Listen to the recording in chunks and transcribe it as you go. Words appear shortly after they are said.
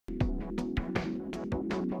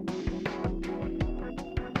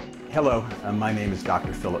Hello, my name is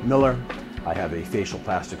Dr. Philip Miller. I have a facial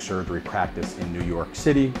plastic surgery practice in New York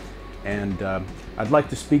City, and I'd like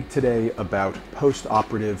to speak today about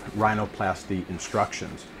post-operative rhinoplasty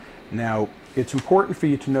instructions. Now, it's important for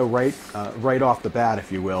you to know right off the bat, if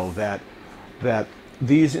you will, that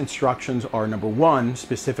these instructions are, number one,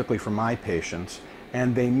 specifically for my patients,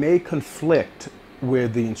 and they may conflict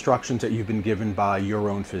with the instructions that you've been given by your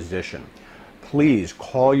own physician. Please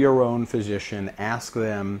call your own physician, ask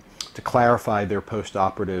them to clarify their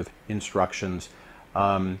post-operative instructions,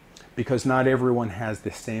 because not everyone has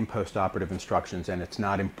the same post-operative instructions, and it's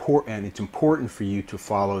important for you to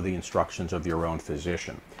follow the instructions of your own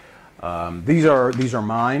physician. These are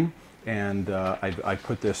mine, and I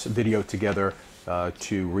put this video together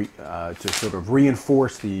to sort of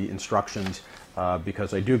reinforce the instructions,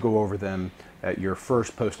 because I do go over them at your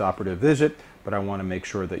first post-operative visit, but I want to make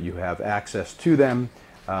sure that you have access to them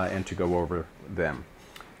and to go over them.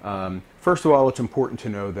 First of all, it's important to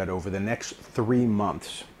know that over the next 3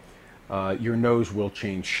 months, your nose will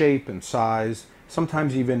change shape and size,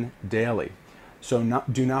 sometimes even daily. So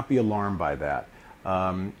do not be alarmed by that.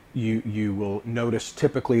 You will notice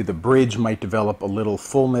typically the bridge might develop a little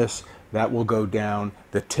fullness. That will go down.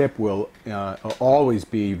 The tip will always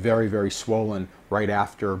be very, very swollen right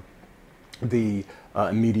after the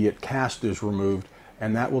immediate cast is removed,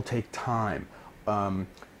 and that will take time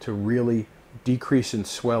to really decrease in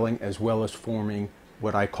swelling as well as forming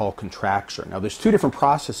what I call contraction. Now, there's 2 different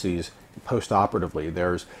processes post-operatively.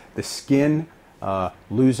 There's the skin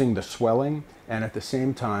losing the swelling, and at the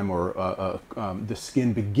same time, the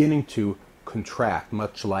skin beginning to contract,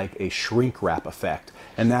 much like a shrink wrap effect.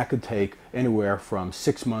 And that could take anywhere from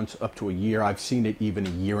 6 months up to a year. I've seen it even a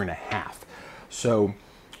year and a half. So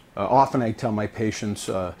often I tell my patients,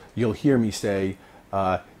 you'll hear me say,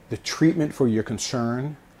 the treatment for your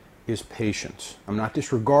concern is patience. I'm not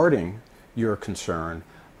disregarding your concern.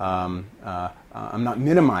 I'm not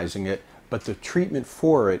minimizing it, but the treatment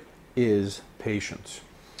for it is patience.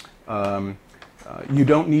 You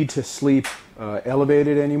don't need to sleep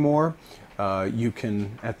elevated anymore. You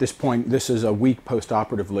can, at this point, this is a week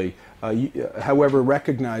post-operatively. However,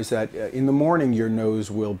 recognize that in the morning your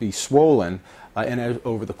nose will be swollen, and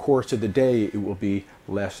over the course of the day it will be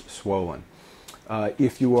less swollen.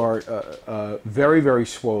 If you are very, very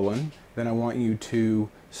swollen, then I want you to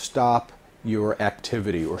stop your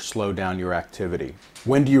activity or slow down your activity.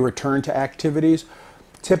 When do you return to activities?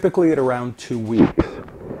 Typically at around 2 weeks.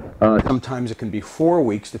 Sometimes it can be 4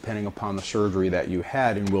 weeks depending upon the surgery that you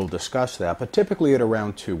had, and we'll discuss that, but typically at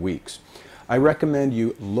around 2 weeks. I recommend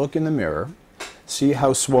you look in the mirror, see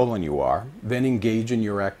how swollen you are, then engage in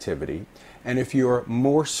your activity. And if you're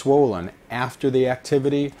more swollen after the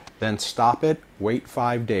activity, then stop it, wait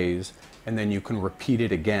 5 days, and then you can repeat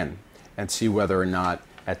it again and see whether or not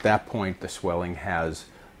at that point the swelling has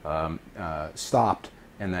stopped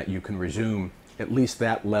and that you can resume at least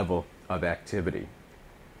that level of activity.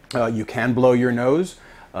 You can blow your nose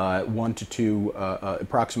 1 to 2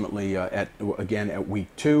 approximately again at week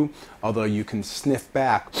 2, although you can sniff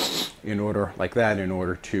back in order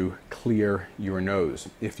to clear your nose.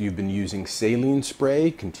 If you've been using saline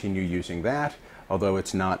spray, continue using that, although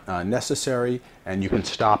it's not necessary, and you can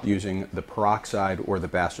stop using the peroxide or the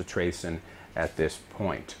bacitracin at this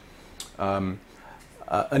point.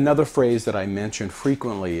 Another phrase that I mention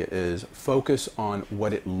frequently is focus on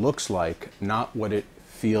what it looks like, not what it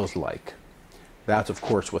feels like. That's, of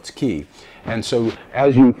course, what's key. And so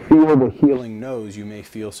as you feel the healing nose, you may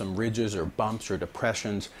feel some ridges or bumps or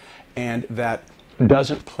depressions, and that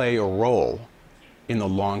doesn't play a role in the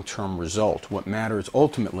long-term result. What matters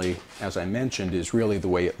ultimately, as I mentioned, is really the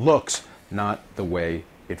way it looks, not the way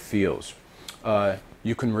it feels.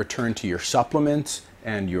 You can return to your supplements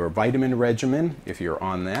and your vitamin regimen if you're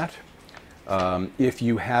on that. If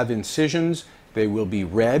you have incisions, they will be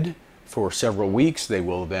red for several weeks. They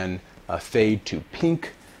will then fade to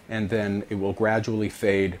pink, and then it will gradually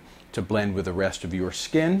fade to blend with the rest of your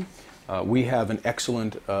skin. We have an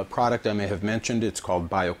excellent product I may have mentioned. It's called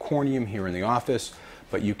Biocornium here in the office,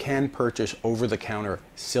 but you can purchase over-the-counter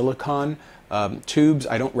silicone tubes.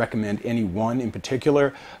 I don't recommend any one in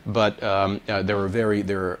particular, but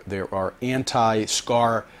there are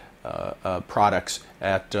anti-scar products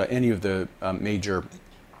at any of the major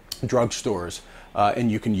drugstores,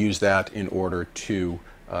 and you can use that in order to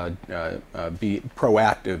be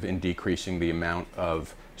proactive in decreasing the amount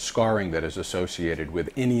of scarring that is associated with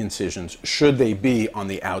any incisions, should they be on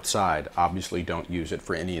the outside. Obviously, don't use it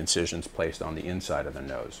for any incisions placed on the inside of the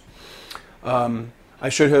nose. I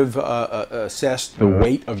should have assessed the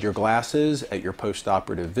weight of your glasses at your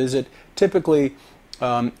post-operative visit. Typically,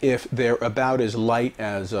 If they're about as light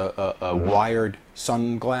as a wired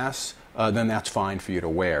sunglass, then that's fine for you to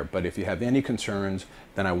wear. But if you have any concerns,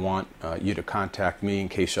 then I want you to contact me in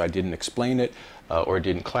case I didn't explain it or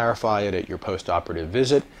didn't clarify it at your post-operative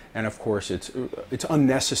visit. And of course, it's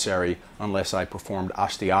unnecessary unless I performed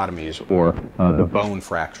osteotomies or the bone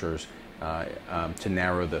fractures to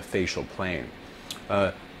narrow the facial plane.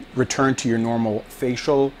 Return to your normal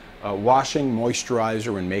facial washing,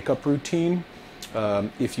 moisturizer, and makeup routine.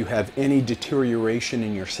 If you have any deterioration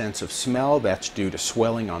in your sense of smell, that's due to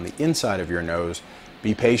swelling on the inside of your nose.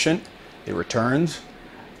 Be patient. It returns,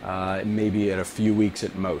 maybe at a few weeks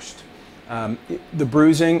at most. The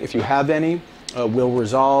bruising, if you have any, will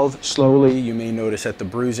resolve slowly. You may notice that the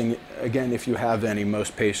bruising, again, if you have any,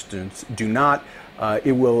 most patients do not.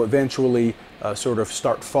 It will eventually sort of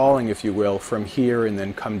start falling, if you will, from here and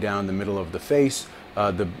then come down the middle of the face.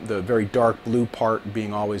 The very dark blue part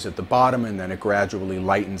being always at the bottom, and then it gradually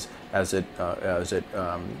lightens as it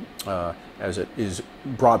is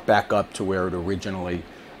brought back up to where it originally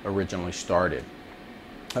started.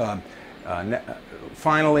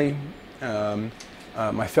 Finally,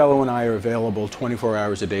 my fellow and I are available 24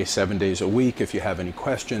 hours a day, 7 days a week. If you have any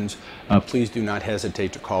questions, please do not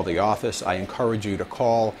hesitate to call the office. I encourage you to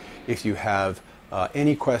call if you have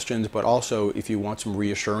any questions, but also if you want some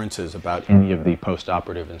reassurances about any of the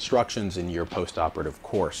post-operative instructions in your post-operative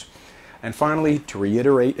course. And finally, to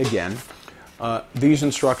reiterate again, these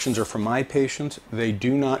instructions are for my patients. They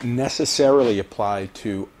do not necessarily apply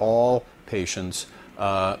to all patients,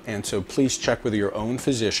 and so please check with your own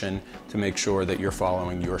physician to make sure that you're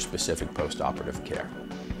following your specific post-operative care.